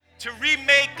to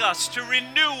remake us, to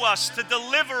renew us, to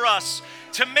deliver us,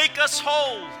 to make us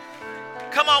whole.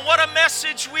 Come on, what a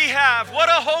message we have. What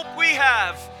a hope we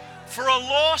have for a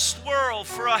lost world,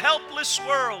 for a helpless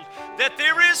world, that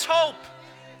there is hope.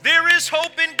 There is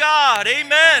hope in God.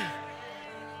 Amen.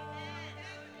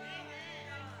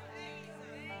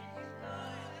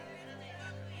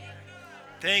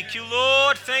 Thank you,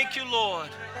 Lord. Thank you, Lord.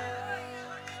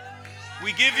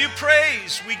 We give you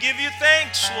praise. We give you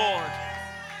thanks, Lord.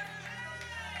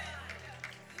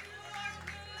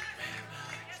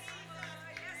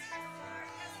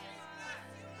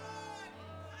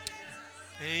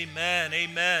 Amen.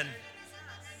 Amen.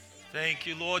 Thank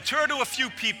you, Lord. Turn to a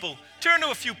few people.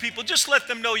 Just let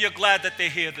them know you're glad that they're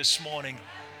here this morning.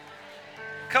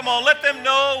 Come on, let them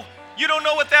know. You don't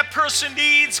know what that person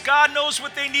needs. God knows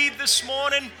what they need this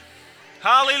morning.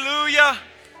 Hallelujah.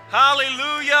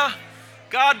 Hallelujah.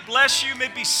 God bless you. You may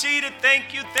be seated.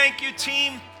 Thank you. Thank you,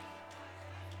 team.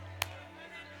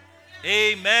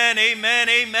 Amen. Amen.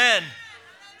 Amen.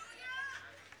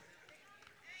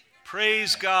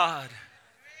 Praise God.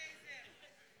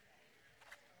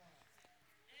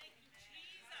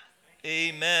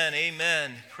 Amen.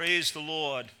 Amen. Praise the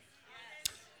Lord.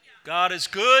 God is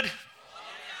good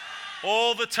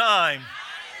all the time.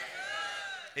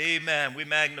 Amen. We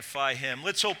magnify him.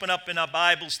 Let's open up in our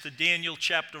Bibles to Daniel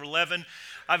chapter 11.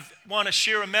 I want to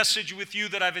share a message with you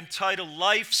that I've entitled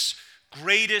Life's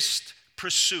Greatest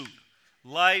Pursuit.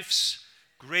 Life's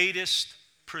greatest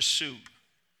pursuit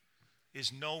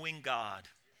is knowing God.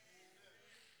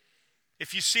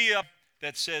 If you see a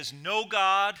that says, know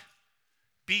God,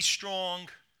 be strong,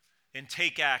 and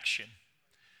take action.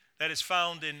 That is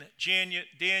found in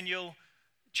Daniel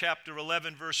chapter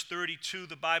 11, verse 32.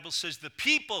 The Bible says, the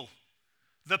people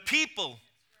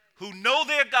who know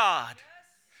their God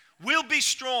will be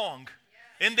strong,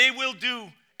 and they will do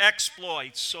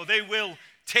exploits, so they will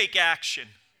take action.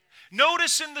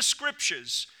 Notice in the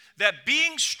scriptures that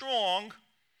being strong,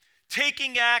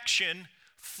 taking action,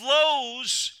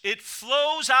 flows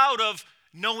out of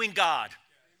knowing God.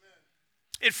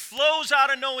 It flows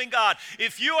out of knowing God.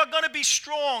 If you are going to be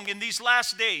strong in these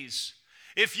last days,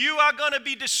 if you are going to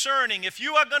be discerning, if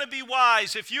you are going to be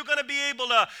wise, if you're going to be able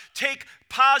to take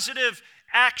positive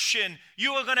action,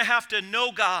 you are going to have to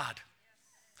know God.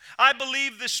 I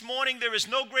believe this morning there is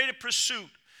no greater pursuit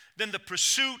than the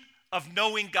pursuit of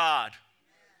knowing God.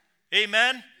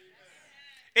 Amen?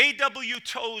 A.W.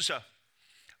 Tozer,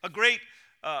 a great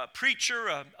preacher,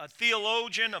 a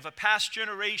theologian of a past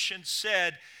generation,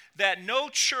 said that no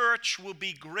church will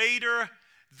be greater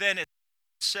than its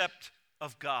concept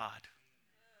of God.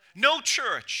 No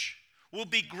church will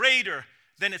be greater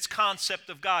than its concept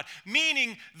of God.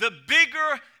 Meaning, the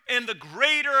bigger and the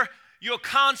greater your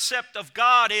concept of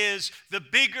God is, the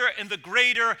bigger and the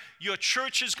greater your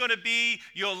church is going to be,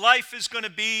 your life is going to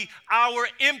be, our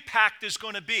impact is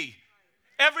going to be.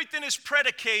 Everything is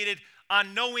predicated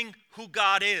on knowing who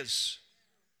God is.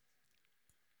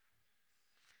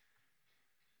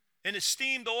 An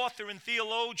esteemed author and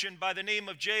theologian by the name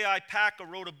of J.I. Packer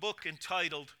wrote a book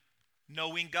entitled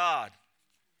Knowing God.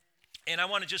 And I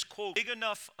want to just quote, big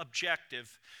enough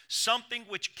objective, something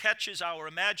which catches our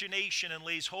imagination and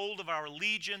lays hold of our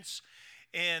allegiance,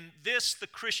 and this the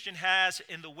Christian has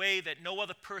in the way that no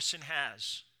other person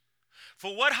has.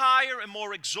 For what higher and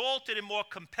more exalted and more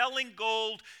compelling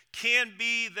goal can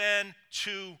be than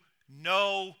to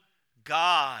know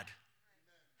God?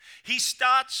 He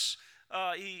states,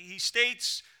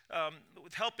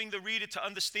 with helping the reader to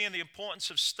understand the importance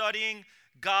of studying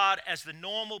God as the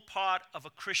normal part of a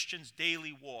Christian's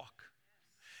daily walk.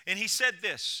 And he said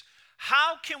this,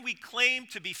 how can we claim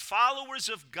to be followers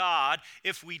of God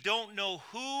if we don't know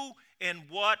who and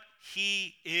what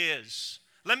he is?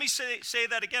 Let me say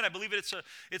that again. I believe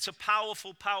it's a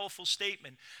powerful, powerful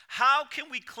statement. How can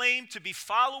we claim to be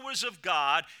followers of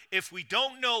God if we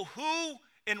don't know who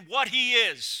and what he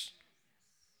is?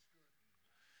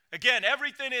 Again,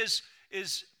 everything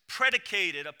is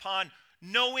predicated upon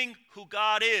knowing who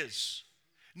God is,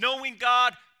 knowing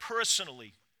God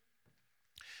personally.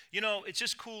 You know, it's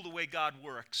just cool the way God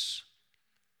works.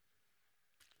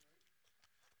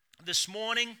 This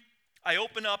morning, I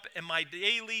open up in my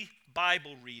daily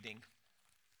Bible reading,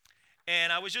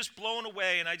 and I was just blown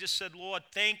away, and I just said, Lord,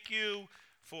 thank you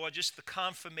for just the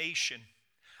confirmation.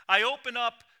 I open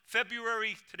up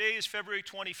today is February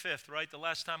 25th, right? The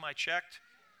last time I checked?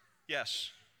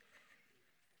 Yes.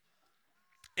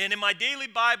 And in my daily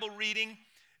Bible reading,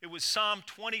 it was Psalm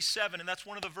 27, and that's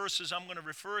one of the verses I'm going to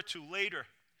refer to later.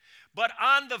 But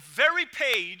on the very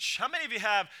page, how many of you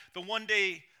have the one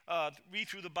day read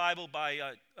through the Bible by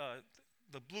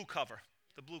the blue cover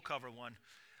one?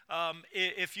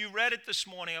 If you read it this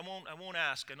morning, I won't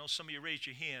ask. I know some of you raised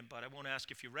your hand, but I won't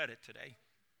ask if you read it today.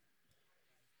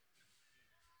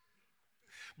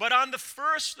 But on the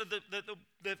first,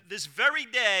 this very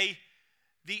day,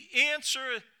 the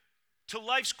answer to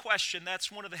life's question,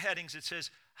 that's one of the headings. It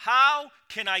says, how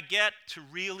can I get to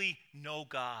really know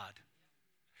God?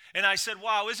 And I said,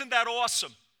 wow, isn't that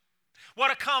awesome?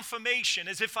 What a confirmation,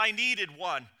 as if I needed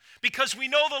one. Because we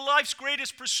know the life's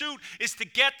greatest pursuit is to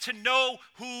get to know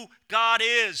who God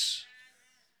is.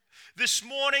 This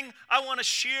morning, I want to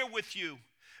share with you,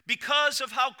 because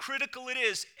of how critical it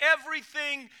is,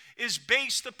 everything is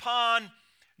based upon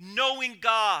knowing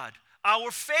God.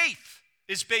 Our faith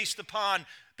is based upon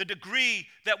the degree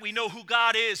that we know who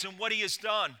God is and what He has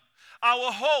done.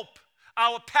 Our hope,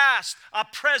 our past, our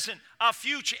present, our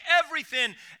future,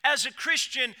 everything as a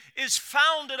Christian is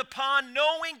founded upon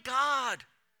knowing God.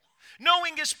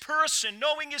 Knowing His person,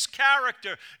 knowing His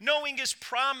character, knowing His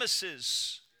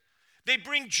promises. They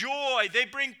bring joy, they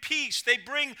bring peace, they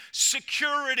bring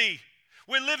security.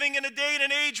 We're living in a day and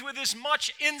an age where there's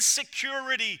much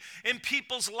insecurity in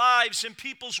people's lives, in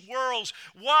people's worlds.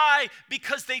 Why?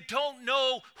 Because they don't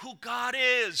know who God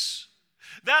is.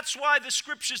 That's why the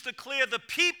scriptures declare the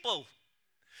people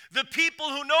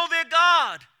who know their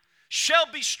God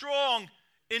shall be strong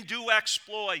and do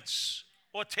exploits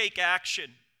or take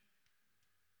action.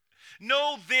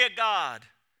 Know their God,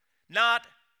 not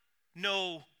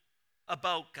know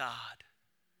about God,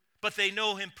 but they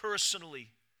know Him personally.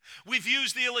 We've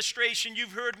used the illustration,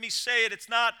 you've heard me say it, it's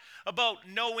not about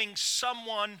knowing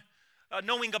someone,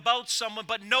 knowing about someone,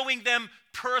 but knowing them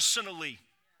personally.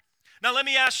 Now let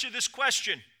me ask you this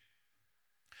question.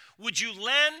 Would you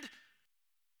lend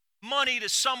money to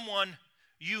someone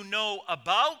you know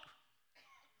about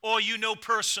or you know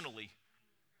personally?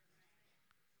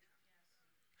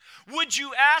 Would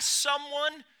you ask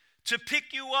someone to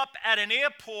pick you up at an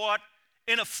airport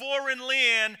in a foreign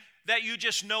land that you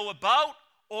just know about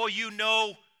or you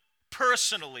know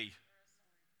personally?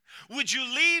 Would you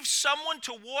leave someone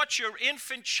to watch your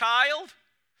infant child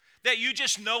that you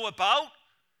just know about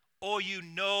or you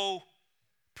know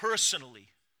personally?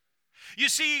 You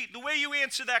see, the way you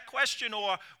answer that question,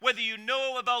 or whether you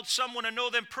know about someone or know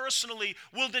them personally,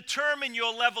 will determine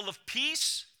your level of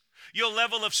peace, your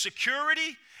level of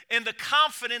security, and the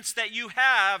confidence that you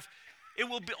have. It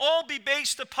will all be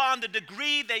based upon the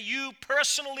degree that you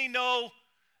personally know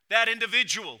that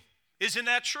individual. Isn't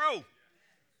that true?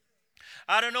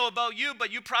 I don't know about you,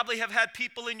 but you probably have had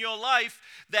people in your life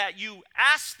that you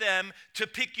asked them to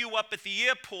pick you up at the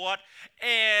airport,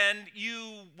 and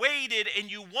you waited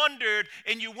and you wondered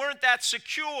and you weren't that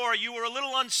secure. You were a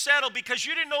little unsettled because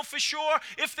you didn't know for sure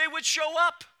if they would show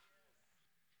up.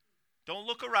 Don't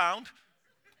look around.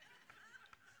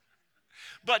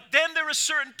 But then there are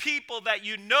certain people that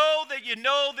you know,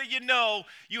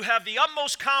 you have the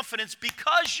utmost confidence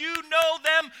because you know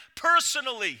them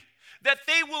personally, that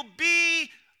they will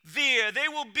be there. They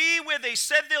will be where they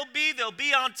said they'll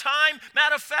be on time.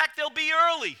 Matter of fact, they'll be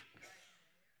early.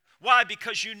 Why?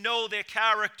 Because you know their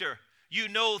character. You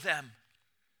know them.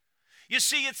 You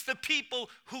see, it's the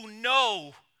people who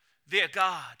know their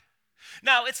God.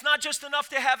 Now, it's not just enough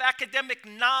to have academic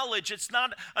knowledge. It's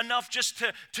not enough just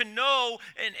to know,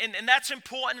 and that's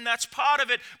important, and that's part of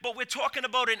it, but we're talking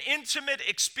about an intimate,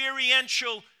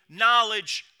 experiential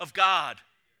knowledge of God.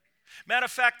 Matter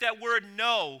of fact, that word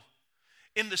know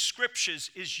in the scriptures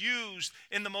is used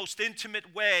in the most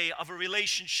intimate way of a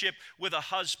relationship with a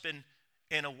husband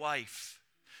and a wife.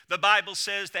 The Bible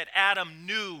says that Adam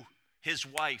knew his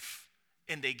wife,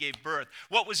 and they gave birth.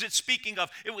 What was it speaking of?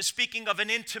 It was speaking of an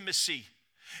intimacy.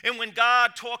 And when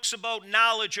God talks about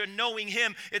knowledge or knowing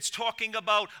Him, it's talking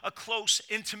about a close,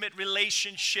 intimate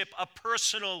relationship, a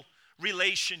personal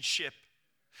relationship.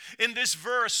 In this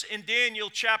verse in Daniel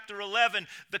chapter 11,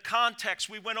 the context,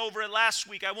 we went over it last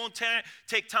week. I won't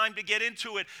take time to get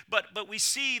into it, but we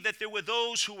see that there were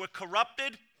those who were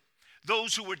corrupted,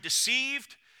 those who were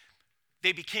deceived.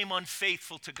 They became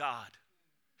unfaithful to God.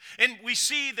 And we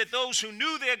see that those who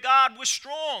knew their God were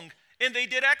strong and they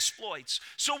did exploits.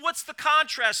 So what's the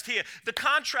contrast here? The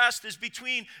contrast is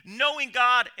between knowing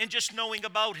God and just knowing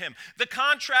about Him. The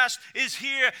contrast is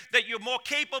here that you're more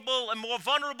capable and more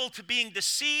vulnerable to being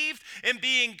deceived and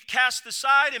being cast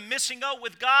aside and missing out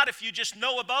with God if you just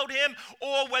know about Him,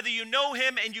 or whether you know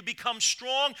Him and you become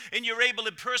strong and you're able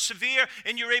to persevere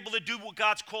and you're able to do what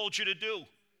God's called you to do.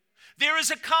 There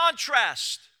is a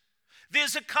contrast.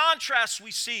 There's a contrast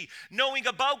we see, knowing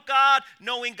about God,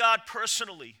 knowing God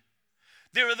personally.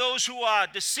 There are those who are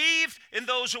deceived and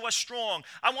those who are strong.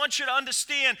 I want you to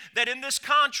understand that in this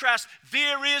contrast,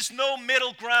 there is no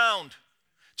middle ground.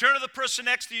 Turn to the person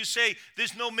next to you, say,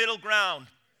 there's no middle ground.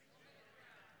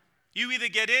 You either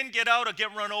get in, get out, or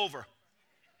get run over.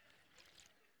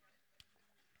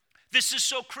 This is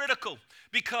so critical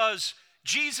because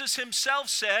Jesus himself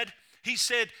said, he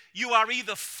said, you are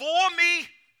either for me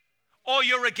or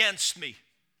you're against me.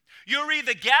 You're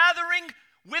either gathering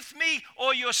with me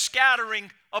or you're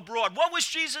scattering abroad. What was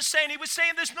Jesus saying? He was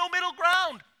saying there's no middle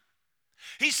ground.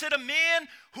 He said a man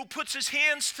who puts his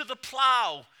hands to the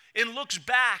plow and looks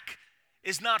back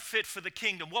is not fit for the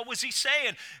kingdom. What was he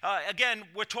saying? Again,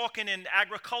 we're talking in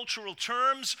agricultural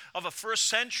terms of a first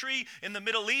century in the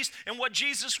Middle East. And what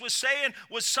Jesus was saying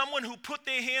was someone who put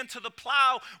their hand to the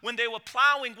plow, when they were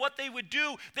plowing, what they would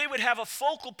do, they would have a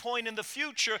focal point in the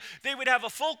future. They would have a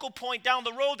focal point down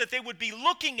the road that they would be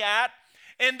looking at.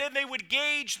 And then they would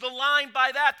gauge the line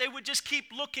by that. They would just keep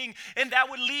looking, and that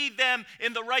would lead them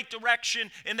in the right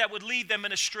direction, and that would lead them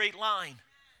in a straight line.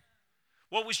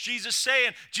 What was Jesus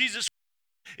saying? Jesus,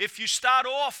 if you start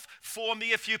off for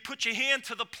me, if you put your hand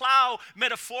to the plow,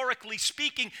 metaphorically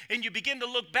speaking, and you begin to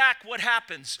look back, what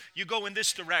happens? You go in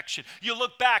this direction. You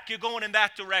look back, you're going in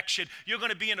that direction. You're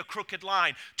going to be in a crooked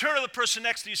line. Turn to the person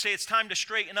next to you, say, it's time to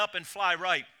straighten up and fly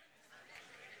right.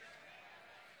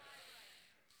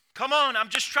 Come on, I'm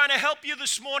just trying to help you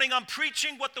this morning. I'm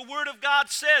preaching what the Word of God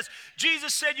says.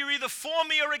 Jesus said, you're either for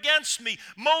me or against me.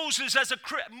 Moses at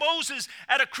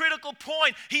a critical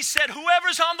point, he said,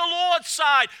 whoever's on the Lord's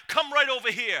side, come right over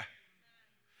here.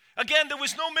 Again, there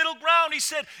was no middle ground. He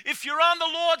said, if you're on the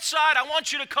Lord's side, I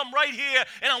want you to come right here,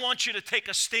 and I want you to take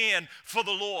a stand for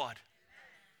the Lord.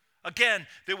 Again,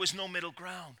 there was no middle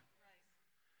ground.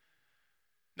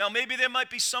 Now, maybe there might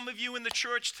be some of you in the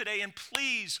church today, and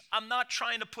please, I'm not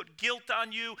trying to put guilt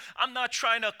on you. I'm not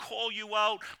trying to call you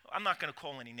out. I'm not going to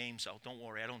call any names out. Don't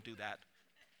worry, I don't do that.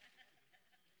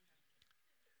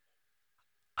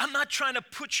 I'm not trying to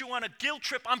put you on a guilt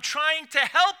trip. I'm trying to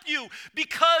help you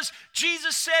because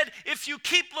Jesus said, if you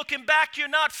keep looking back, you're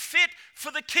not fit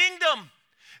for the kingdom.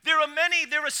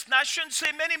 I shouldn't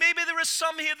say many, maybe there are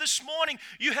some here this morning.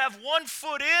 You have 1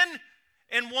 foot in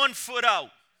and 1 foot out.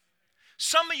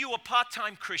 Some of you are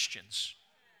part-time Christians.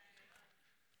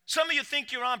 Some of you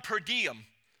think you're on per diem.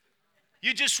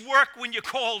 You just work when you're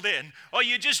called in, or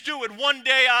you just do it one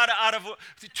day out of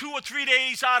 2 or 3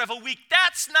 days out of a week.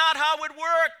 That's not how it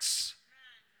works.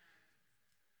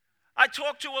 I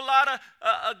talk to a lot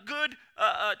of good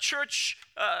church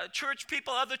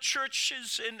people, other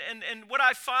churches, and what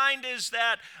I find is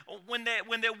that when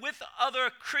they're with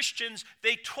other Christians,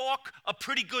 they talk a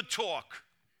pretty good talk.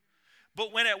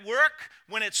 But when at work,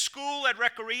 when at school, at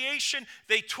recreation,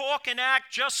 they talk and act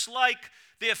just like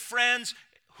their friends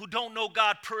who don't know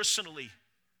God personally.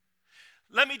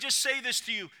 Let me just say this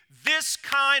to you. This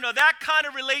kind or that kind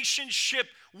of relationship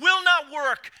will not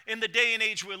work in the day and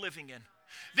age we're living in.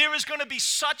 There is going to be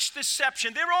such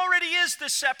deception. There already is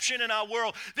deception in our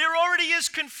world. There already is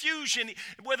confusion,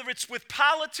 whether it's with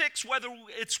politics, whether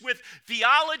it's with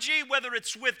theology, whether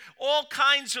it's with all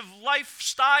kinds of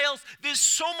lifestyles. There's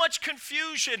so much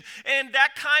confusion, and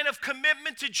that kind of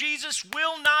commitment to Jesus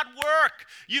will not work.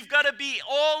 You've got to be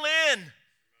all in.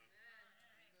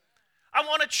 I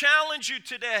want to challenge you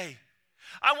today.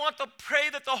 I want to pray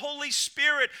that the Holy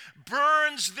Spirit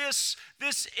burns this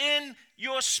in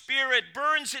your spirit,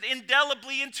 burns it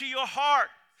indelibly into your heart.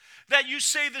 That you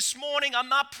say this morning, I'm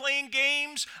not playing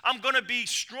games. I'm going to be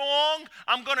strong.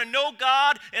 I'm going to know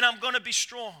God, and I'm going to be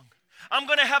strong. I'm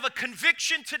going to have a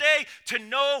conviction today to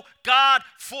know God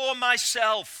for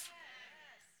myself.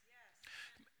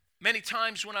 Many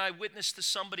times when I witness to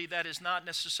somebody that is not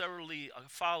necessarily a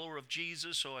follower of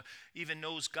Jesus or even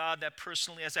knows God that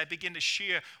personally, as I begin to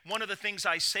share, one of the things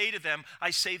I say to them,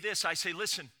 I say this, I say,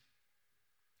 listen,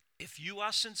 if you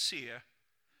are sincere,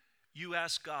 you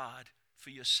ask God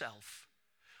for yourself.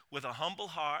 With a humble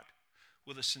heart,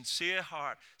 with a sincere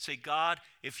heart, say, God,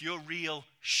 if you're real,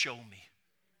 show me.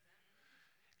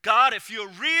 God, if you're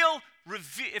real,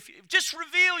 just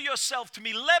reveal yourself to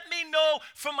me. Let me know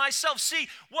for myself. See,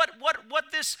 what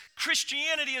this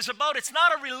Christianity is about, it's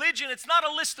not a religion. It's not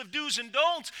a list of do's and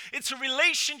don'ts. It's a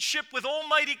relationship with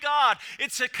Almighty God.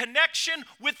 It's a connection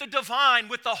with the divine,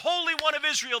 with the Holy One of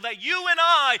Israel, that you and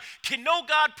I can know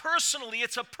God personally.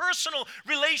 It's a personal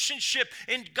relationship,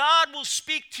 and God will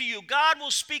speak to you. God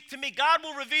will speak to me. God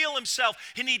will reveal himself,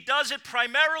 and he does it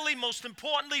primarily, most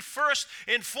importantly, first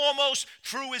and foremost,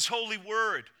 through his holy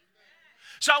word.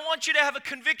 So I want you to have a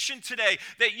conviction today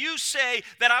that you say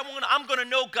that I'm going to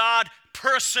know God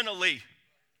personally.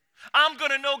 I'm going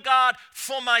to know God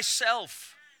for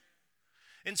myself.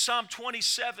 In Psalm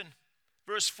 27,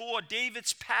 verse 4,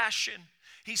 David's passion,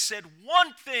 he said,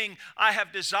 one thing I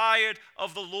have desired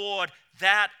of the Lord,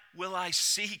 that will I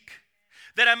seek,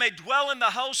 that I may dwell in the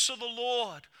house of the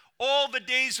Lord all the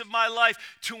days of my life,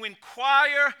 to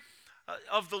inquire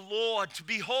of the Lord, to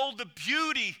behold the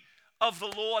beauty of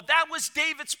the Lord. That was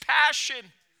David's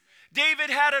passion. David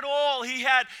had it all. He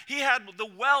had the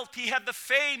wealth, he had the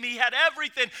fame, he had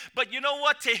everything. But you know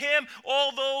what? To him,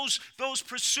 all those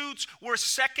pursuits were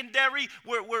secondary,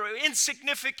 were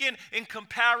insignificant in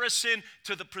comparison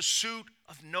to the pursuit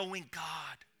of knowing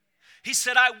God. He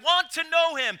said, I want to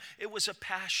know him. It was a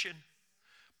passion.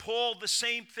 Paul, the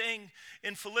same thing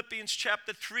in Philippians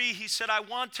chapter 3. He said, I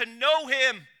want to know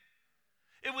him.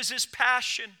 It was his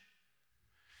passion.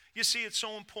 You see, it's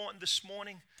so important this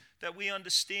morning that we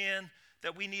understand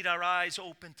that we need our eyes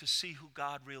open to see who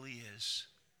God really is.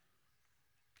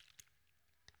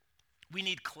 We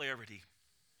need clarity.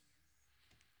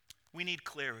 We need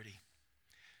clarity.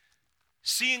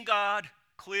 Seeing God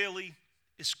clearly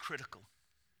is critical.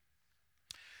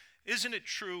 Isn't it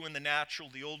true in the natural,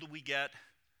 the older we get,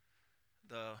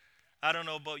 I don't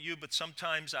know about you, but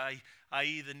sometimes I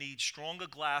either need stronger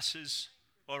glasses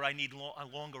or I need a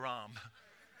longer arm.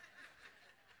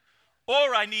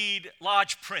 Or I need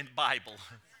large print Bible.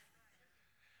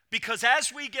 Because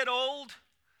as we get old,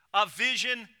 our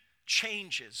vision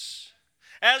changes.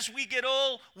 As we get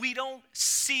old, we don't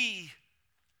see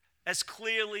as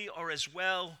clearly or as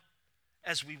well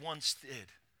as we once did.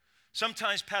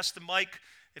 Sometimes Pastor Mike,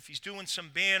 if he's doing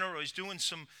some banner or he's doing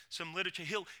some literature,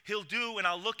 he'll do, and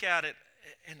I'll look at it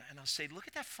and I'll say, look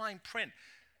at that fine print.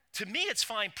 To me, it's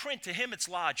fine print. To him, it's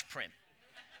large print.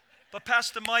 But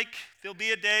Pastor Mike, there'll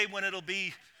be a day when it'll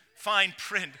be fine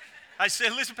print. I say,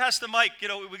 listen, Pastor Mike,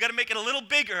 we got to make it a little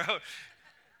bigger.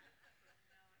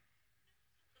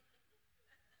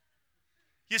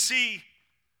 You see,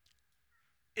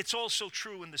 it's also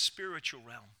true in the spiritual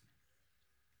realm.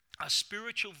 Our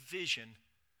spiritual vision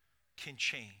can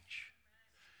change.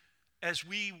 As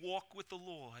we walk with the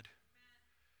Lord,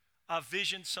 our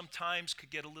vision sometimes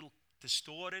could get a little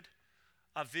distorted.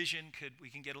 Our vision we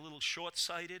can get a little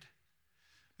short-sighted.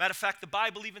 Matter of fact, the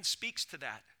Bible even speaks to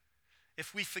that.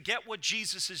 If we forget what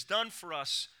Jesus has done for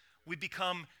us, we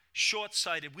become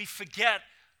short-sighted. We forget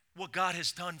what God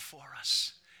has done for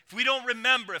us. If we don't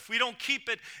remember, if we don't keep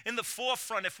it in the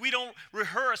forefront, if we don't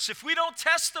rehearse, if we don't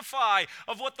testify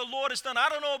of what the Lord has done. I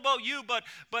don't know about you, but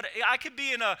I could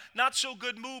be in a not so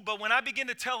good mood, but when I begin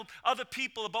to tell other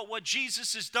people about what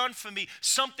Jesus has done for me,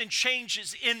 something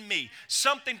changes in me.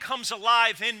 Something comes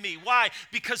alive in me. Why?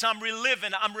 Because I'm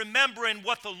reliving, I'm remembering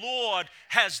what the Lord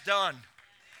has done.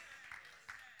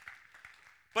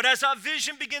 But as our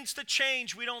vision begins to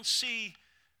change, we don't see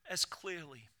as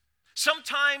clearly.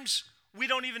 Sometimes we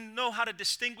don't even know how to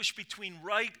distinguish between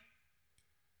right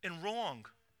and wrong.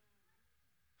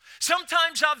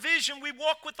 Sometimes our vision, we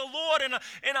walk with the Lord, and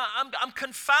I'm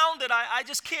confounded. I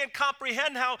just can't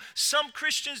comprehend how some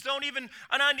Christians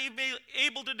are not even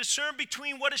able to discern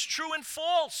between what is true and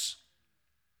false.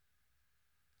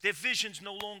 Their vision's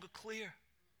no longer clear.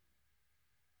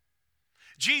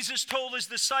 Jesus told his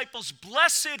disciples,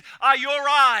 blessed are your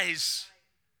eyes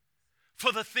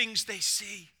for the things they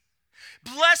see.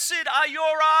 Blessed are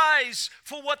your eyes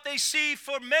for what they see,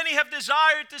 for many have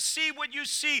desired to see what you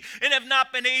see and have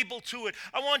not been able to it.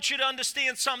 I want you to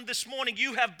understand something this morning.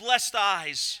 You have blessed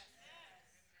eyes.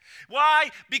 Why?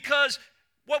 Because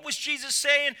what was Jesus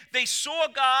saying? They saw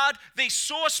God, they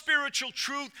saw spiritual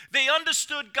truth, they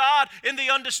understood God, and they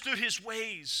understood his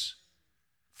ways.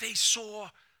 They saw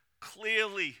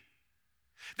clearly.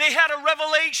 They had a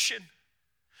revelation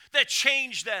that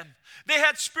changed them. They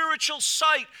had spiritual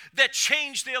sight that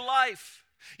changed their life.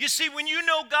 You see, when you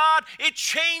know God, it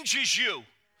changes you.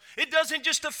 It doesn't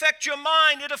just affect your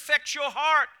mind, it affects your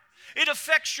heart. It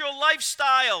affects your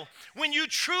lifestyle. When you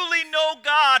truly know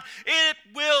God, it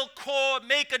will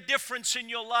make a difference in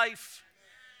your life.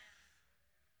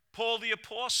 Paul the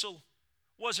Apostle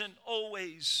wasn't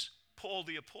always Paul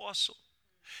the Apostle.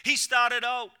 He started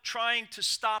out trying to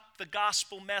stop the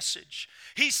gospel message.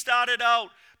 He started out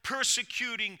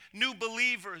persecuting new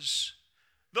believers.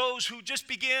 Those who just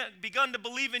begun to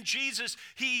believe in Jesus,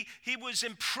 he was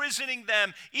imprisoning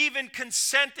them, even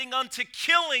consenting unto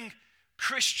killing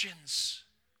Christians.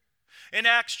 In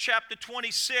Acts chapter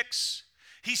 26,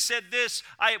 he said this,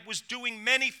 I was doing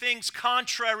many things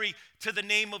contrary to the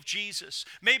name of Jesus.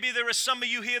 Maybe there are some of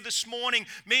you here this morning,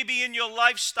 maybe in your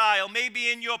lifestyle,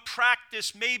 maybe in your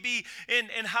practice, maybe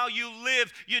in how you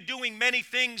live, you're doing many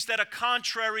things that are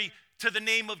contrary to the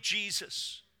name of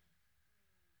Jesus.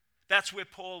 That's where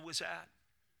Paul was at.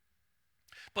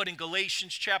 But in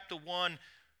Galatians chapter 1,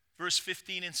 verse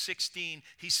 15 and 16,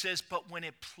 he says, but when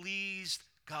it pleased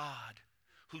God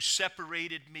who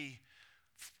separated me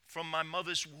from my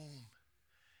mother's womb,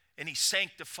 and he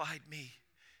sanctified me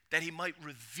that he might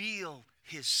reveal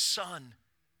his Son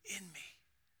in me.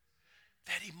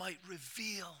 That he might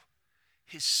reveal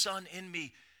his Son in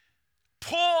me.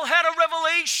 Paul had a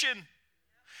revelation.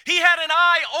 He had an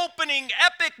eye-opening,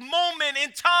 epic moment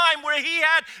in time where he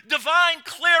had divine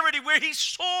clarity, where he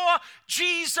saw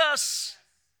Jesus.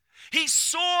 He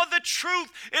saw the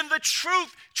truth, and the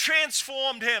truth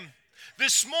transformed him.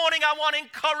 This morning, I want to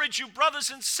encourage you, brothers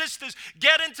and sisters,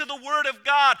 get into the Word of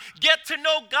God. Get to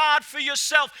know God for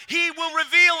yourself. He will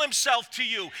reveal himself to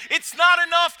you. It's not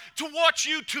enough to watch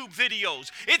YouTube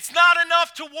videos. It's not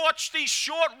enough to watch these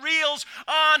short reels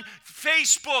on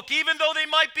Facebook, even though they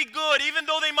might be good, even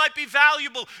though they might be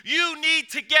valuable. You need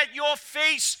to get your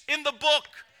face in the book.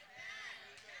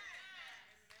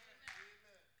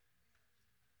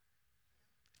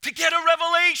 To get a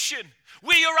revelation,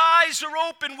 where your eyes are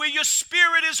open, where your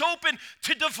spirit is open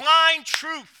to divine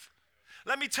truth.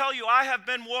 Let me tell you, I have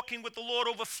been walking with the Lord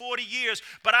over 40 years,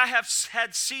 but I have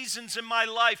had seasons in my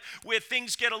life where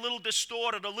things get a little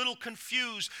distorted, a little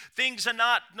confused. Things are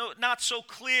not so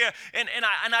clear, and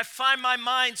I find my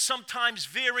mind sometimes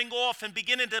veering off and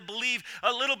beginning to believe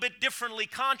a little bit differently,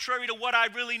 contrary to what I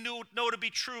really know to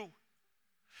be true.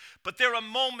 But there are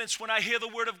moments when I hear the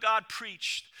Word of God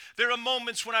preached. There are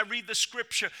moments when I read the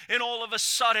Scripture, and all of a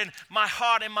sudden, my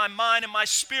heart and my mind and my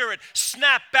spirit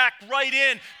snap back right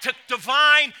in to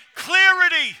divine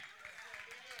clarity.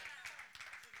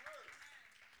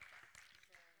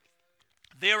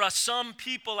 There are some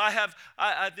people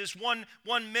there's one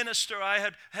minister I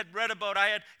had read about. I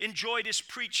had enjoyed his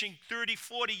preaching 30,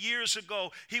 40 years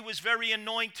ago. He was very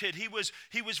anointed. He was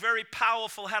very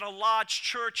powerful, had a large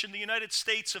church in the United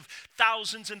States of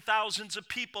thousands and thousands of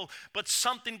people. But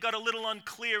something got a little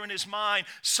unclear in his mind.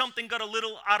 Something got a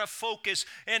little out of focus.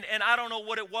 And I don't know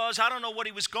what it was. I don't know what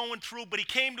he was going through. But he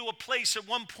came to a place at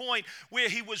one point where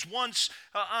he was once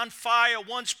on fire,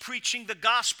 once preaching the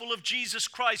gospel of Jesus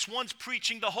Christ, once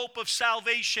preaching the hope of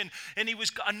salvation, and he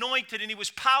was anointed and he was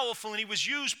powerful and he was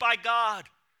used by God.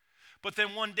 But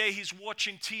then one day he's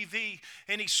watching TV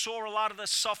and he saw a lot of the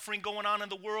suffering going on in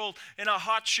the world, and our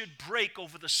heart should break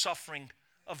over the suffering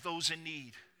of those in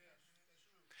need.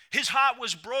 His heart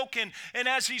was broken, and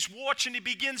as he's watching, he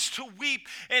begins to weep.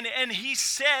 And he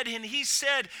said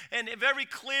very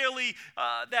clearly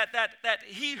that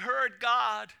he heard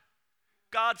God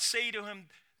say to him,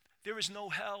 "There is no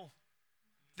hell.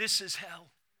 This is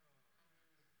hell."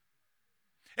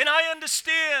 And I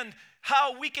understand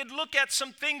how we can look at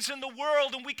some things in the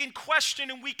world and we can question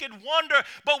and we can wonder,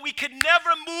 but we can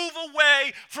never move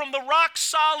away from the rock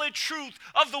solid truth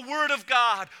of the Word of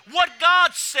God. What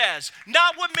God says,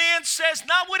 not what man says,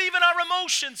 not what even our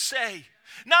emotions say,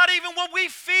 not even what we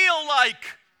feel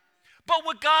like, but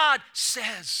what God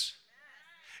says.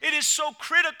 It is so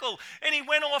critical. And he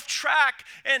went off track,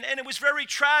 and it was very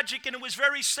tragic, and it was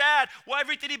very sad. Well,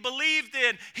 everything he believed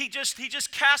in, he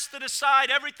just cast it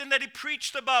aside, everything that he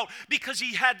preached about, because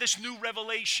he had this new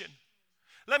revelation.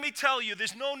 Let me tell you,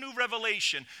 there's no new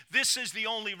revelation. This is the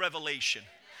only revelation.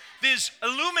 There's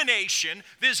illumination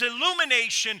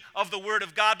of the Word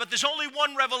of God, but there's only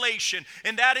one revelation,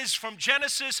 and that is from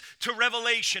Genesis to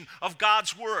Revelation of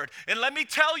God's Word. And let me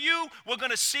tell you, we're going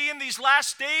to see in these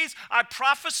last days, I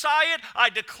prophesy it,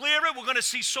 I declare it, we're going to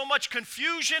see so much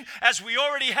confusion as we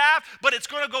already have, but it's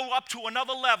going to go up to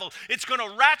another level. It's going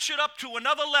to ratchet up to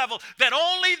another level that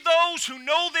only those who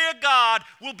know their God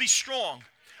will be strong.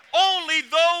 Only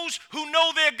those who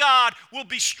know their God will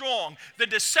be strong. The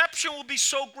deception will be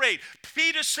so great.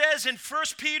 Peter says in 1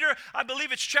 Peter, I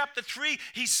believe it's chapter 3,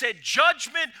 he said,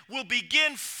 judgment will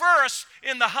begin first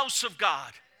in the house of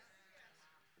God.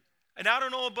 And I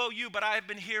don't know about you, but I've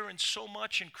been hearing so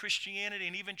much in Christianity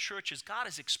and even churches, God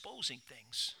is exposing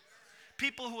things.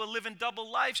 People who are living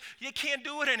double lives, you can't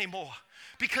do it anymore.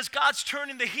 Because God's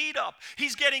turning the heat up.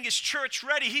 He's getting his church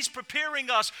ready. He's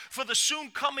preparing us for the soon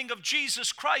coming of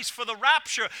Jesus Christ, for the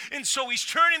rapture. And so he's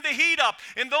turning the heat up.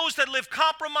 And those that live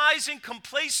compromising,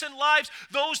 complacent lives,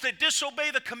 those that disobey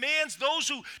the commands, those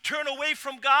who turn away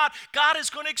from God, God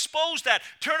is going to expose that.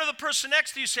 Turn to the person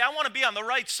next to you and say, I want to be on the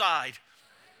right side.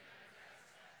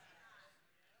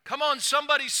 Come on,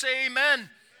 somebody say amen.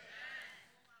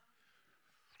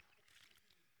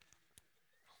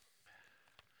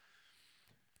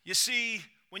 You see,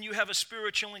 when you have a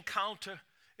spiritual encounter,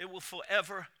 it will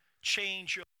forever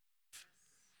change your life.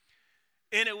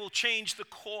 And it will change the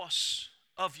course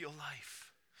of your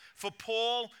life. For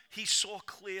Paul, he saw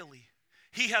clearly.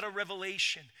 He had a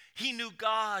revelation. He knew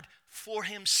God for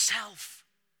himself.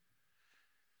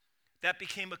 That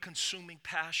became a consuming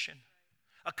passion.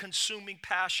 a consuming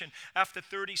passion. After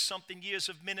 30-something years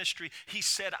of ministry, he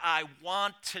said, I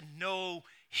want to know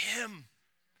him.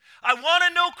 I want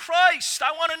to know Christ.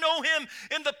 I want to know him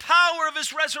in the power of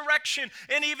his resurrection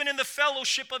and even in the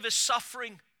fellowship of his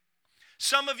suffering.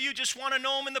 Some of you just want to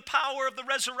know him in the power of the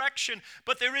resurrection,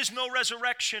 but there is no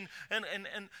resurrection and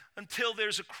until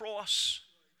there's a cross,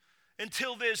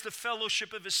 until there's the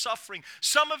fellowship of his suffering.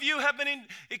 Some of you have been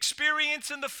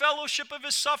experiencing the fellowship of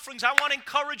his sufferings. I want to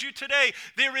encourage you today.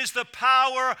 There is the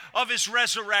power of his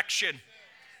resurrection.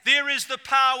 There is the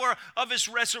power of his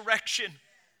resurrection.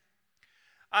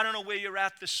 I don't know where you're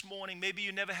at this morning. Maybe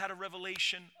you never had a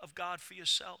revelation of God for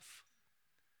yourself.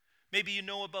 Maybe you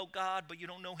know about God, but you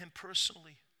don't know him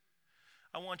personally.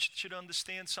 I want you to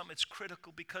understand something. It's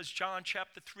critical because John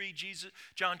chapter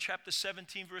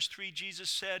 17, verse 3, Jesus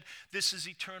said, this is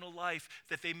eternal life,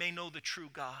 that they may know the true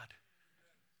God.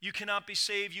 You cannot be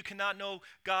saved. You cannot know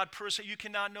God personally. You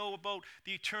cannot know about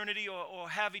the eternity or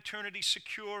have eternity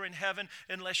secure in heaven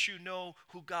unless you know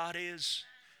who God is.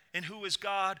 And who is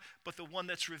God but the one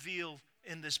that's revealed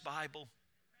in this Bible.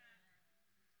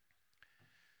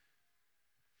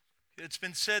 It's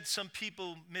been said some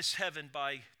people miss heaven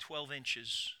by 12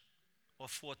 inches or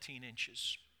 14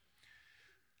 inches.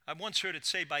 I once heard it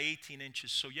say by 18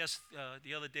 inches. So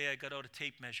the other day I got out a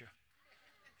tape measure.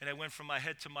 And I went from my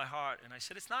head to my heart. And I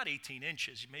said, it's not 18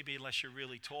 inches, maybe unless you're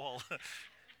really tall.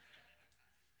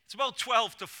 It's about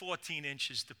 12 to 14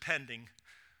 inches, depending.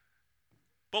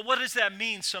 But what does that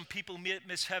mean? Some people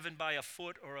miss heaven by a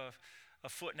foot or a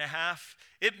foot and a half.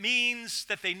 It means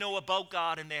that they know about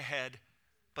God in their head,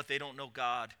 but they don't know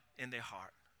God in their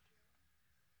heart.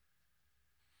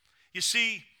 You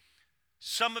see,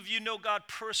 some of you know God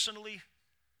personally.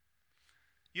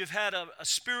 You've had a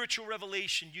spiritual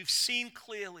revelation. You've seen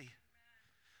clearly.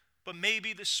 But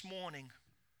maybe this morning,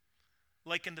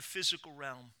 like in the physical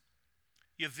realm,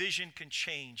 your vision can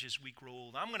change as we grow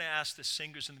old. I'm going to ask the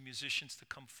singers and the musicians to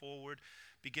come forward,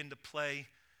 begin to play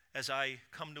as I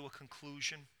come to a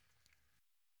conclusion.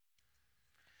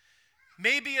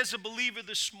 Maybe as a believer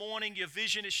this morning, your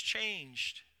vision has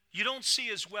changed. You don't see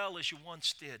as well as you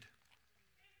once did.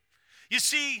 You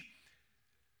see,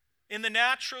 in the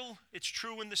natural, it's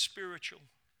true in the spiritual.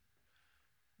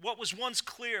 What was once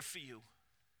clear for you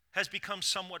has become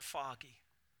somewhat foggy,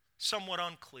 somewhat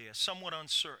unclear, somewhat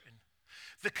uncertain.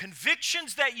 The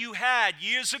convictions that you had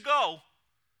years ago,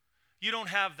 you don't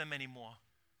have them anymore.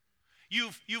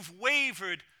 You've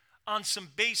wavered on some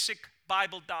basic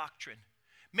Bible doctrine.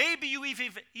 Maybe you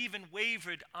even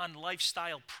wavered on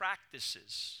lifestyle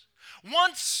practices.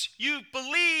 Once you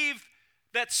believed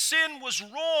that sin was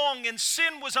wrong and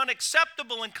sin was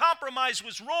unacceptable and compromise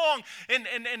was wrong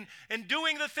and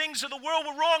doing the things of the world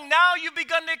were wrong, now you've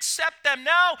begun to accept them.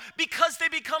 Now, because they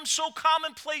become so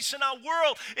commonplace in our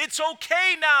world, it's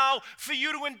okay now for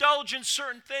you to indulge in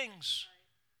certain things.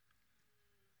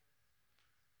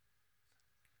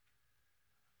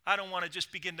 I don't want to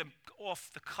just begin to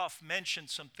off the cuff mention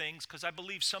some things because I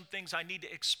believe some things I need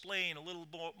to explain a little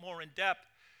more in depth.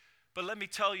 But let me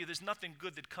tell you, there's nothing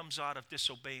good that comes out of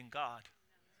disobeying God.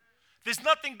 There's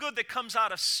nothing good that comes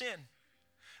out of sin.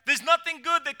 There's nothing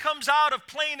good that comes out of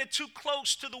playing it too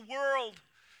close to the world,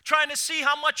 trying to see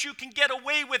how much you can get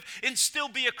away with and still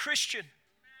be a Christian.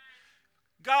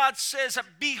 God says,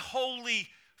 be holy,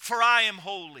 for I am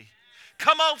holy.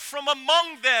 Come out from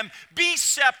among them, be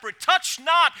separate, touch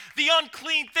not the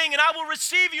unclean thing, and I will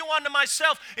receive you unto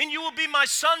myself, and you will be my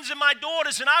sons and my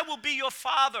daughters, and I will be your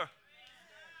father.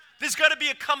 There's got to be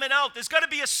a coming out. There's got to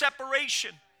be a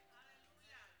separation.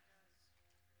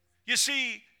 You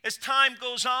see, as time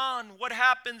goes on, what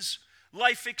happens?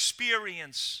 Life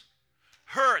experience,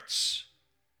 hurts,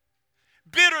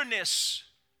 bitterness.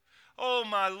 Oh,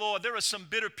 my Lord, there are some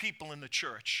bitter people in the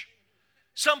church.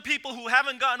 Some people who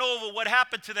haven't gotten over what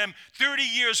happened to them 30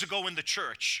 years ago in the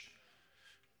church.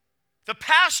 The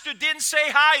pastor didn't say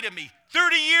hi to me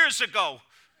 30 years ago.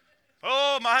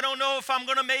 Oh, I don't know if I'm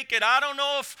going to make it. I don't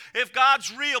know if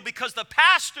God's real because the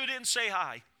pastor didn't say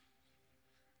hi.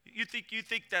 You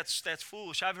think that's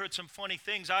foolish. I've heard some funny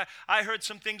things. I heard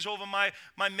some things over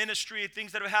my ministry,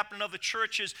 things that have happened in other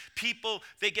churches. People,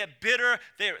 they get bitter,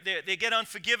 they get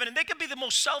unforgiven, and they can be the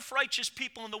most self-righteous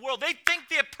people in the world. They think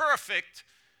they're perfect,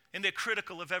 and they're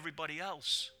critical of everybody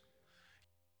else.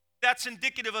 That's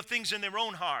indicative of things in their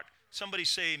own heart. Somebody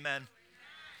say amen.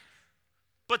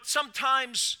 But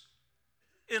sometimes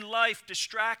in life,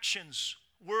 distractions,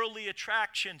 worldly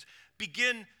attractions,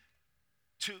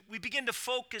 we begin to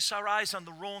focus our eyes on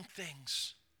the wrong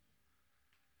things.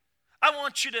 I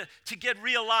want you to get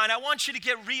realigned. I want you to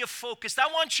get refocused.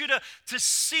 I want you to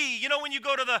see. You know, when you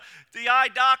go to the eye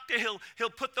doctor, he'll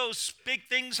put those big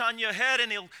things on your head,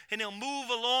 and he'll move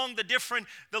along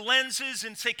the lenses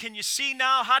and say, can you see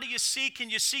now? How do you see? Can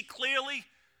you see clearly?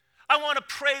 I want to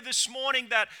pray this morning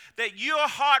that your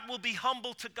heart will be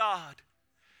humble to God.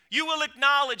 You will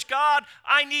acknowledge, God,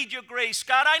 I need your grace.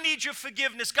 God, I need your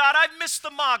forgiveness. God, I've missed the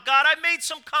mark. God, I've made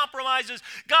some compromises.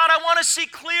 God, I want to see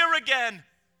clear again.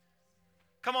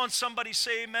 Come on, somebody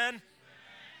say amen.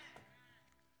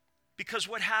 Because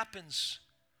what happens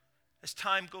as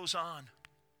time goes on?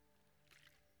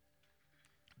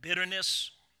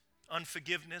 Bitterness,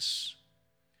 unforgiveness,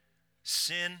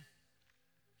 sin.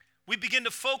 We begin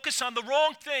to focus on the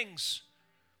wrong things.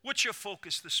 What's your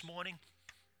focus this morning?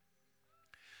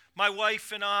 My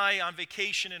wife and I, on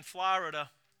vacation in Florida,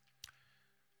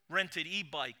 rented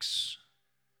e-bikes.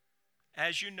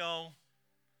 As you know,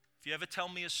 if you ever tell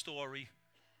me a story,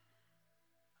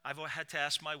 I've had to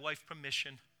ask my wife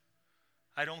permission.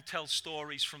 I don't tell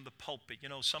stories from the pulpit. You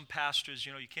know, some pastors,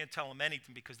 you can't tell them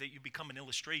anything because you become an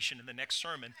illustration in the next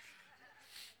sermon.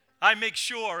 I make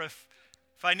sure if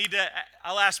I need to,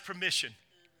 I'll ask permission.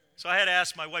 So I had to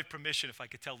ask my wife permission if I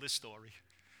could tell this story.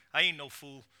 I ain't no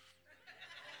fool.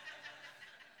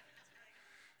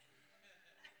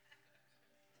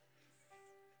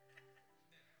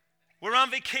 We're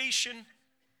on vacation.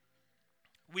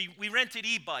 We rented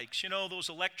e-bikes, those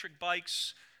electric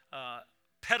bikes,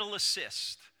 pedal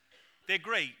assist. They're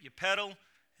great. You pedal,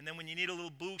 and then when you need a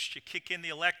little boost, you kick in the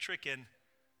electric and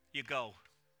you go.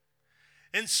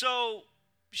 And so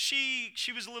she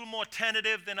was a little more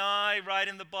tentative than I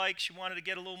riding the bike. She wanted to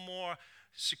get a little more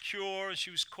secure, and she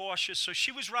was cautious. So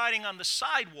she was riding on the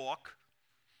sidewalk,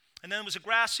 and then there was a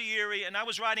grassy area, and I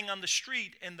was riding on the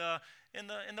street in the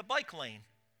bike lane.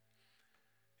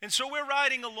 And so we're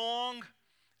riding along,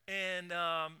 and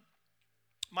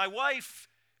my wife,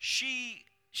 she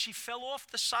fell off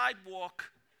the sidewalk,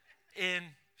 and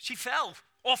she fell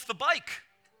off the bike.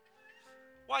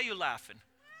 Why are you laughing?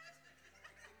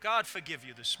 God forgive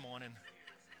you this morning.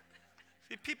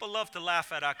 See, people love to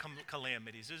laugh at our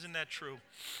calamities. Isn't that true?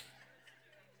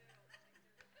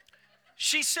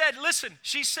 She said,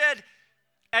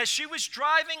 as she was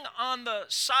driving on the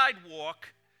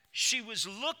sidewalk, she was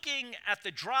looking at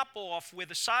the drop-off where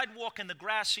the sidewalk and the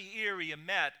grassy area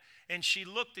met, and she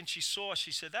looked and she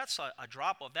said, that's a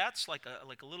drop-off. That's like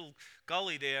a little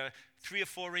gully there, 3 or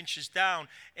 4 inches down.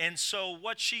 And so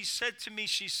what she said to me,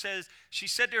 she said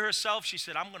to herself,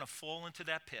 I'm going to fall into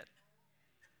that pit.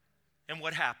 And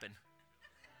what happened?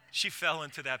 She fell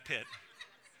into that pit.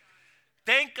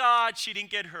 Thank God she didn't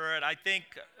get hurt. I think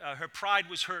her pride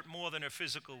was hurt more than her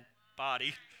physical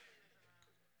body.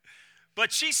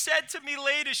 But she said to me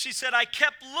later, I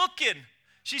kept looking.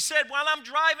 She said, while I'm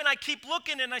driving, I keep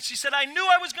looking, and she said, I knew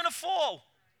I was going to fall.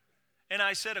 And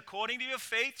I said, according to your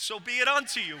faith, so be it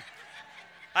unto you.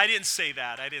 I didn't say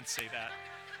that.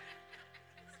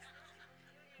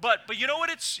 But you know what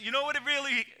it's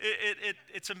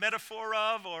a metaphor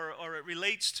of, or it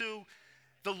relates to?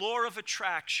 The law of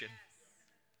attraction.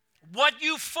 What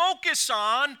you focus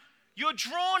on, you're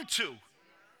drawn to.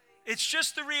 It's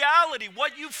just the reality.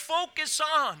 What you focus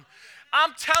on.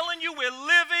 I'm telling you, we're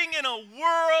living in a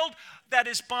world that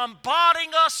is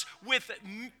bombarding us with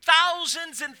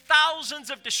thousands and thousands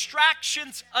of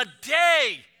distractions a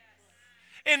day.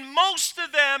 And most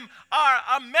of them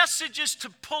are messages to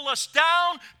pull us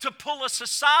down, to pull us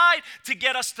aside, to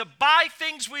get us to buy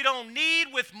things we don't need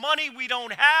with money we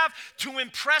don't have, to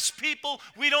impress people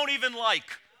we don't even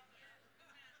like.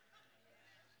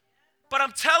 But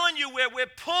I'm telling you, we're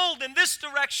pulled in this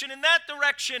direction, in that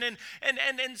direction, and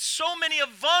so many are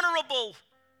vulnerable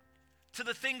to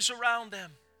the things around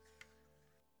them.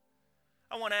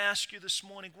 I want to ask you this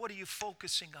morning, what are you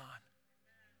focusing on?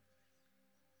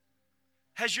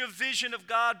 Has your vision of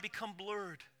God become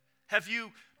blurred? Have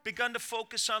you begun to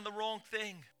focus on the wrong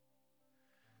thing?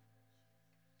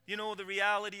 The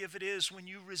reality of it is when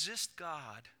you resist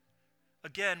God,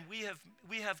 again,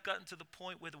 we have gotten to the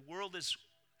point where the world is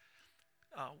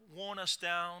worn us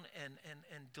down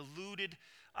and diluted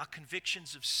our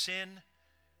convictions of sin,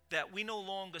 that we no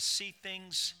longer see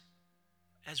things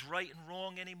as right and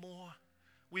wrong anymore.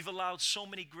 We've allowed so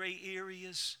many gray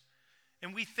areas,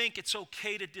 and we think it's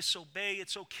okay to disobey,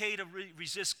 it's okay to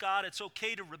resist God, it's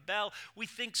okay to rebel. We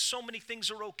think so many things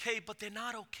are okay, but they're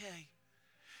not okay.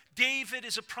 David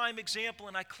is a prime example,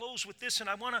 and I close with this, and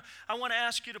I want to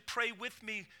ask you to pray with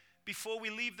me. Before we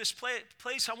leave this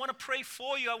place, I want to pray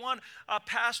for you. I want our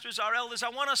pastors, our elders, I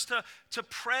want us to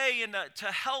pray and to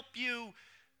help you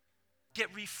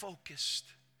get refocused.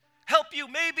 help you.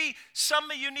 Maybe some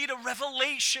of you need a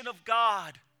revelation of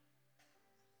God.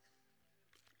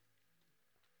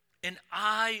 An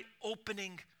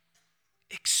eye-opening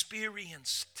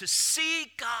experience to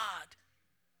see God,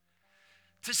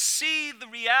 to see the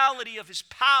reality of his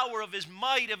power, of his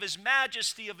might, of his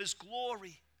majesty, of his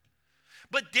glory.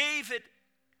 But David,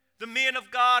 the man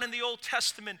of God in the Old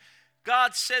Testament,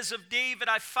 God says of David,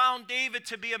 I found David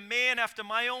to be a man after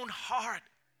my own heart.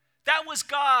 That was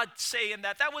God saying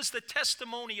that. That was the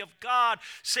testimony of God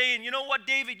saying, you know what,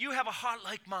 David, you have a heart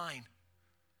like mine.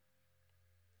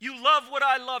 You love what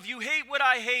I love. You hate what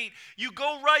I hate. You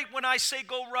go right when I say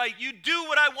go right. You do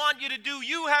what I want you to do.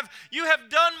 You have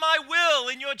done my will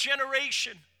in your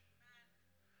generation.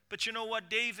 But you know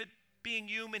what? David, being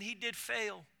human, he did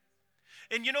fail.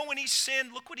 And you know when he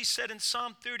sinned, look what he said in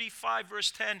Psalm 35,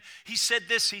 verse 10. He said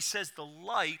this, he says, the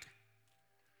light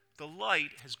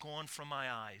has gone from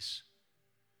my eyes.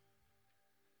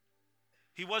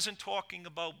 He wasn't talking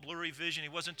about blurry vision. He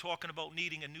wasn't talking about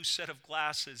needing a new set of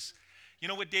glasses. You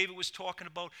know what David was talking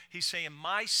about? He's saying,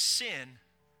 my sin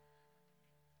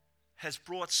has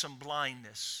brought some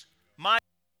blindness. My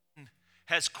sin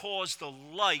has caused the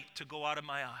light to go out of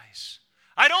my eyes.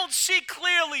 I don't see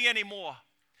clearly anymore.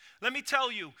 Let me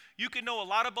tell you, you can know a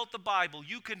lot about the Bible.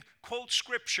 You can quote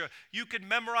scripture. You can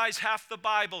memorize half the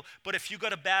Bible. But if you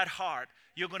got a bad heart,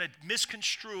 you're going to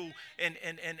misconstrue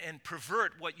and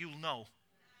pervert what you know.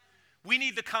 We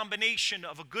need the combination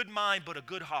of a good mind but a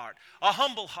good heart, a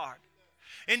humble heart.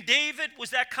 And David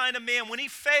was that kind of man. When he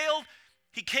failed,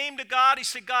 he came to God. He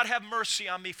said, God, have mercy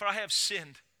on me, for I have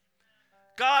sinned.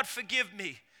 God, forgive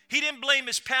me. He didn't blame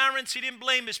his parents. He didn't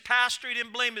blame his pastor. He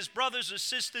didn't blame his brothers or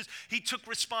sisters. He took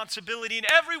responsibility. And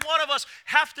every one of us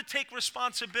have to take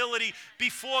responsibility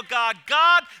before God.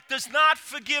 God does not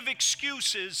forgive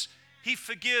excuses. He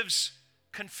forgives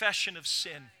confession of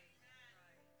sin.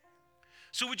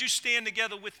 So would you stand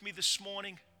together with me this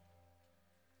morning?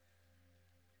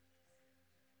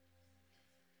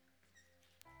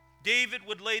 David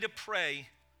would later pray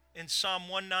in Psalm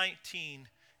 119.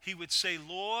 He would say,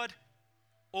 Lord,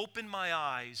 open my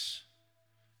eyes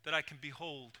that I can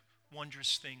behold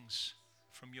wondrous things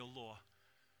from your law.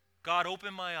 God,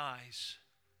 open my eyes.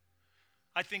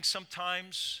 I think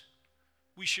sometimes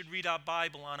we should read our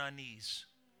Bible on our knees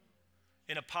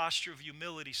in a posture of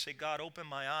humility. Say, God, open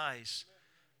my eyes.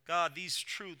 God, these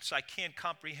truths I can't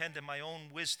comprehend in my own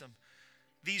wisdom.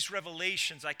 These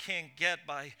revelations I can't get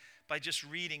by just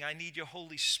reading. I need your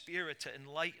Holy Spirit to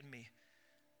enlighten me.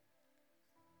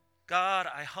 God,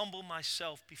 I humble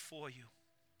myself before you.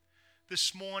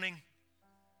 This morning,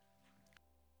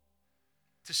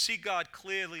 to see God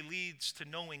clearly leads to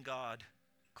knowing God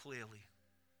clearly.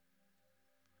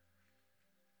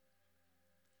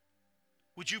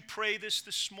 Would you pray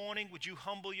this morning? Would you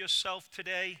humble yourself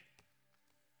today?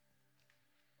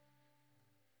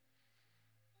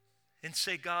 And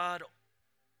say, God,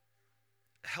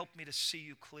 help me to see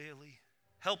you clearly.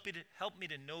 Help me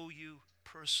to know you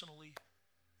personally.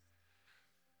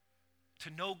 To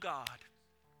know God.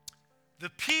 The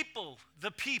people,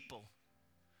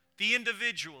 the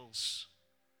individuals,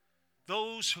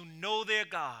 those who know their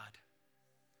God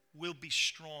will be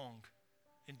strong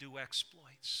and do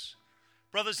exploits.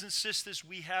 Brothers and sisters,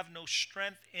 we have no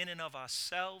strength in and of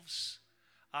ourselves.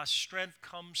 Our strength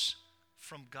comes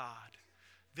from God.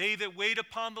 They that wait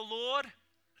upon the Lord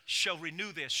shall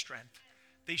renew their strength.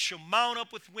 They shall mount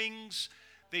up with wings.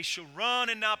 They shall run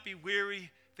and not be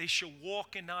weary. They shall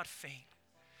walk and not faint.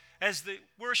 As the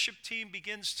worship team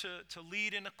begins to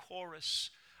lead in a chorus,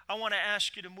 I want to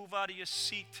ask you to move out of your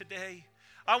seat today.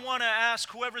 I want to ask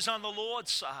whoever's on the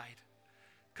Lord's side.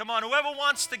 Come on, whoever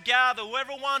wants to gather,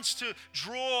 whoever wants to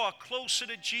draw closer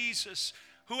to Jesus,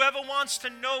 whoever wants to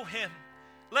know him,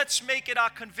 let's make it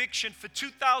our conviction for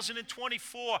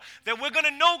 2024 that we're going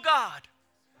to know God,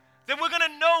 that we're going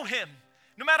to know him.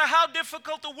 No matter how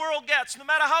difficult the world gets, no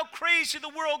matter how crazy the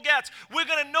world gets, we're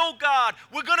going to know God,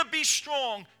 we're going to be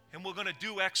strong, and we're going to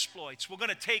do exploits. We're going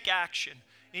to take action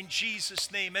in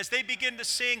Jesus' name. As they begin to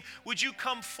sing, would you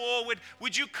come forward?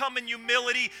 Would you come in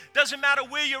humility? Doesn't matter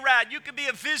where you're at. You could be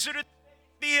a visitor,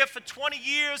 be here for 20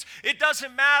 years. It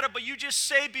doesn't matter, but you just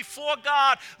say before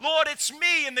God, Lord, it's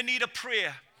me in the need of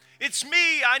prayer. It's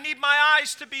me. I need my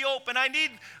eyes to be open. I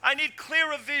need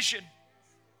clearer vision.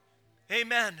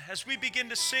 Amen. As we begin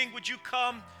to sing, would you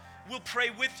come? We'll pray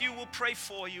with you. We'll pray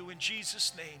for you in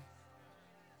Jesus' name.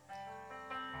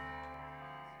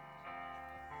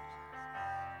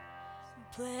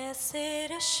 Blessed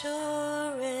assurance,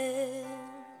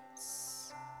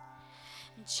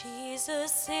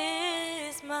 Jesus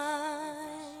is mine.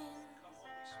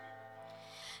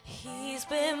 He's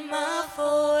been my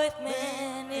forefather with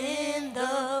man in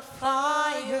the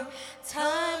fire,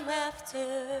 time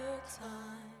after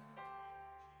time.